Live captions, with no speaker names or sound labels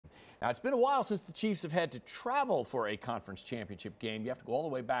Now, it's been a while since the Chiefs have had to travel for a conference championship game. You have to go all the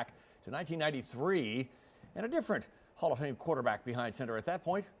way back to 1993, and a different Hall of Fame quarterback behind center at that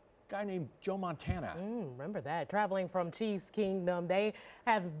point, a guy named Joe Montana. Remember that. Traveling from Chiefs Kingdom, they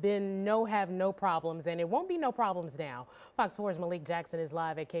have no problems, and it won't be no problems now. Fox 4's Malik Jackson is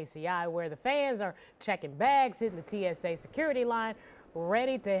live at KCI, where the fans are checking bags, hitting the TSA security line,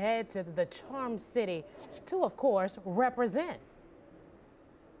 ready to head to the Charm City to, of course, represent.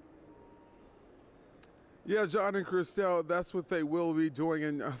 Yeah, John and Christelle, that's what they will be doing.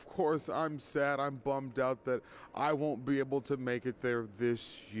 And of course, I'm sad. I'm bummed out that I won't be able to make it there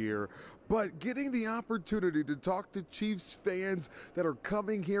this year. But getting the opportunity to talk to Chiefs fans that are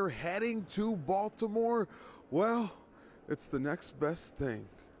coming here, heading to Baltimore, well, it's the next best thing.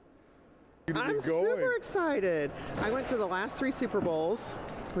 I'm super excited. I went to the last 3 Super Bowls,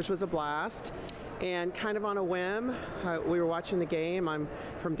 which was a blast. And kind of on a whim, we were watching the game. I'm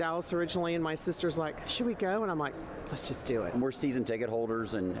from Dallas originally, and my sister's like, should we go? And I'm like, let's just do it. We're season ticket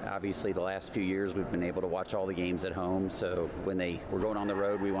holders, and obviously the last few years we've been able to watch all the games at home. So when they were going on the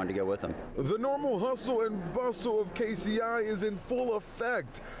road, we wanted to go with them. The normal hustle and bustle of KCI is in full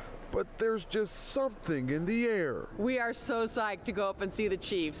effect. But there's just something in the air. We are so psyched to go up and see the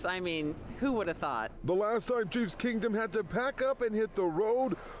Chiefs. I mean, who would have thought? The last time Chiefs Kingdom had to pack up and hit the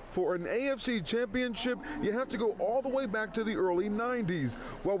road for an AFC Championship, you have to go all the way back to the early 90s.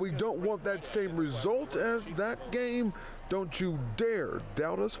 While we don't want that same result as that game, don't you dare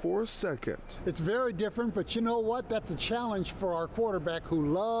doubt us for a second. It's very different, but you know what? That's a challenge for our quarterback who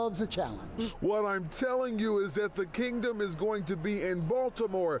loves a challenge. What I'm telling you is that the Kingdom is going to be in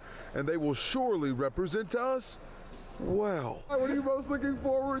Baltimore, and they will surely represent us well. What are you most looking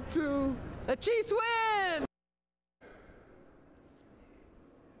forward to? The Chiefs win!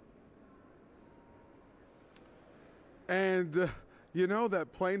 And you know,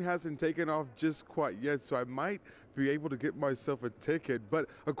 that plane hasn't taken off just quite yet, so I might be able to get myself a ticket. But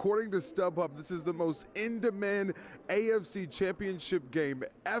according to StubHub, this is the most in-demand AFC Championship game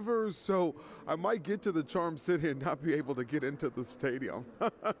ever, so I might get to the Charm City and not be able to get into the stadium.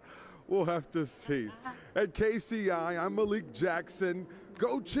 We'll have to see. At KCI, I'm Malik Jackson.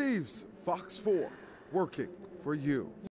 Go Chiefs! Fox 4, working for you.